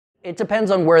It depends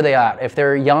on where they are. If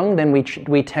they're young, then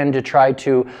we tend to try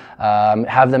to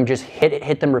have them just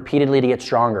hit them repeatedly to get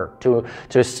stronger,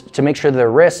 to make sure their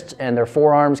wrists and their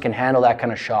forearms can handle that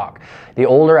kind of shock. The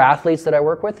older athletes that I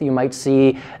work with, you might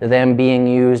see them being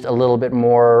used a little bit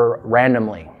more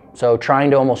randomly. So trying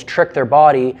to almost trick their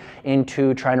body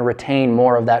into trying to retain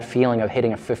more of that feeling of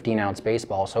hitting a 15-ounce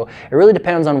baseball. So it really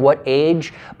depends on what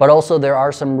age, but also there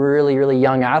are some really, really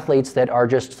young athletes that are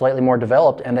just slightly more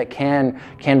developed and that can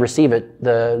receive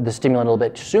the stimulant a little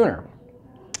bit sooner.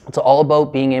 It's all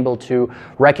about being able to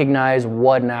recognize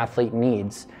what an athlete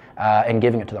needs and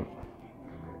giving it to them.